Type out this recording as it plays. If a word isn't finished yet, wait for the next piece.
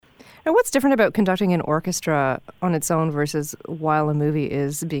And what's different about conducting an orchestra on its own versus while a movie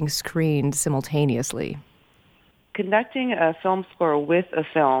is being screened simultaneously? Conducting a film score with a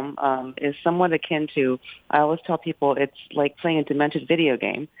film is somewhat akin to, I always tell people it's like playing a demented video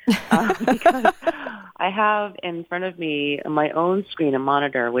game because I have in front of me my own screen, a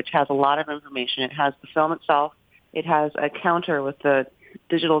monitor, which has a lot of information. It has the film itself. It has a counter with the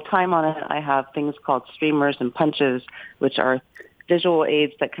digital time on it. I have things called streamers and punches, which are visual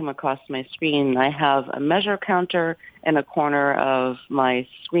aids that come across my screen. I have a measure counter in a corner of my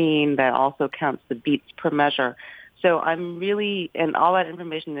screen that also counts the beats per measure. So I'm really, and all that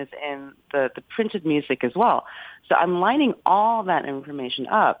information is in the printed music as well. So I'm lining all that information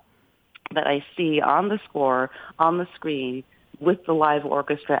up that I see on the score, on the screen, with the live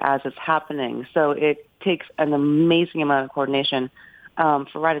orchestra as it's happening. So it takes an amazing amount of coordination. For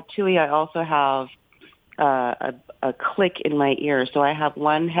Ratatouille, I also have a click in my ear. So I have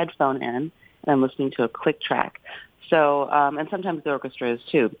one headphone in, and I'm listening to a click track. So, and sometimes the orchestra is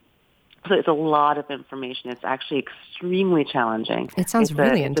too. So it's a lot of information. It's actually extremely challenging. It sounds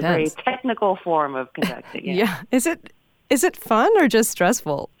really intense. It's a very technical form of conducting. Yeah. Is it fun or just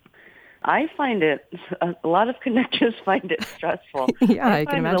stressful? I find it, a lot of conductors find it stressful. Yeah, I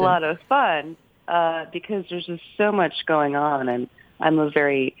can imagine. I find it a lot of fun because there's just so much going on, and I'm a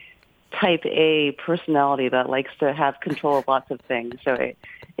very type A personality that likes to have control of lots of things. So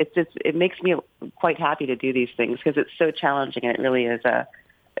it makes me quite happy to do these things because it's so challenging, and it really is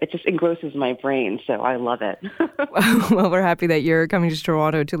it just engrosses my brain, so I love it. Well, we're happy that you're coming to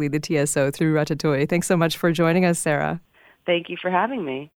Toronto to lead the TSO through Ratatouille. Thanks so much for joining us, Sarah. Thank you for having me.